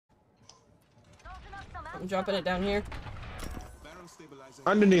I'm dropping it down here.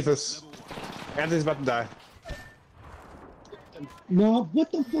 Underneath us. Anthony's about to die. No,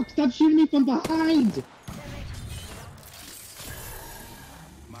 what the fuck? Stop shooting me from behind!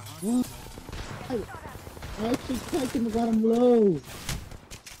 I actually cracked him and got him low.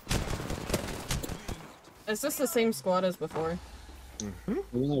 Is this the same squad as before? Mm-hmm.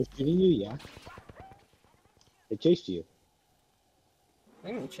 When I was shooting you, yeah. They chased you.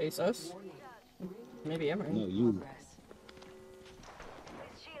 They didn't chase us. Maybe Emery. No, you.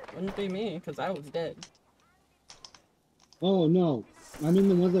 Wouldn't be me, because I was dead. Oh, no. I mean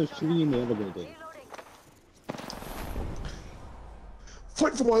the ones that were shooting in the other building.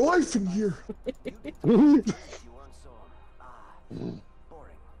 Fight for my life in here!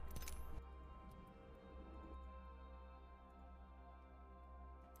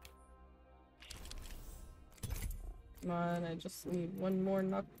 Come on, I just need one more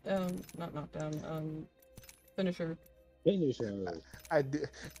knockdown. Not knockdown, finisher. Finisher. I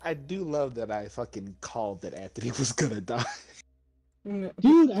do love that I fucking called that Anthony was gonna die.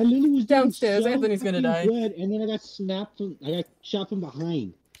 Dude, I literally was downstairs. So Anthony's gonna die. Good, and then I got snapped from. I got shot from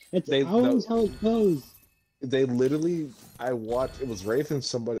behind. That's always how it goes. They literally, I watched. It was Wraith and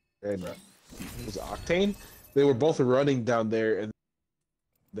somebody, and it was Octane. They were both running down there, and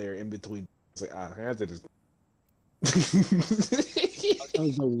they're in between. It's like Anthony's. That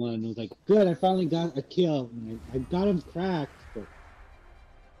was the one. I was like, good. I finally got a kill. I got him cracked. But...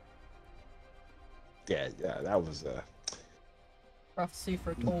 Yeah, that was prophecy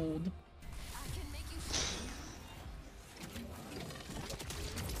foretold.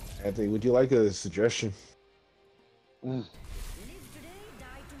 Anthony, would you like a suggestion?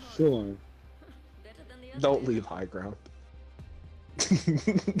 Sure. Don't leave high ground.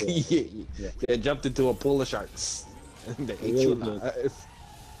 Yeah, jumped into a pool of sharks. And they ate you alive.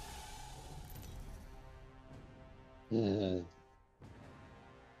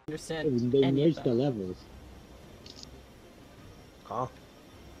 Understand? They merged the levels. Huh?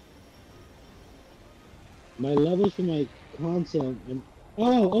 My levels for my console and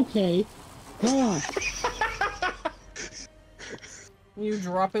okay. Ah. You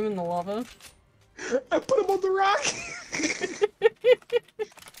drop him in the lava? I put him on the rock.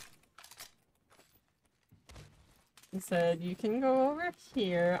 He said, you can go over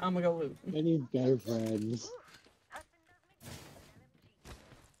here, I'm gonna go loot. I need better friends.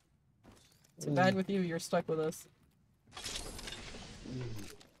 Too bad with you, you're stuck with us.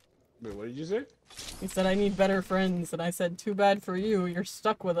 Wait, what did you say? He said, I need better friends, and I said, too bad for you, you're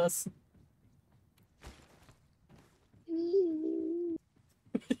stuck with us.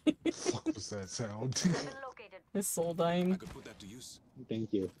 Fuck was that sound? His soul dying. I could put that to use.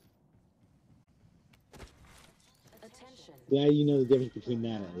 Thank you. Glad you know the difference between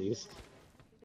that at least.